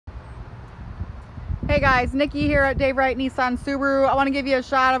Hey guys, Nikki here at Dave Wright Nissan Subaru. I want to give you a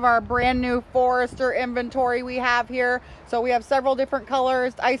shot of our brand new Forester inventory we have here. So we have several different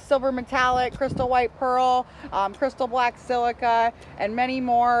colors: ice silver metallic, crystal white pearl, crystal black silica, and many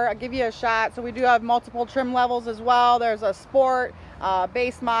more. I'll give you a shot. So we do have multiple trim levels as well. There's a sport,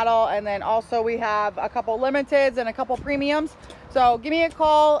 base model, and then also we have a couple limiteds and a couple premiums. So give me a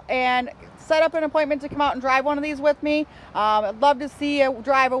call and set up an appointment to come out and drive one of these with me. I'd love to see you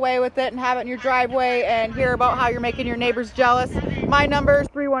drive away with it and have it in your driveway and hear about how you're making your neighbors jealous. My number is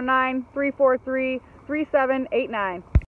 319-343-3789.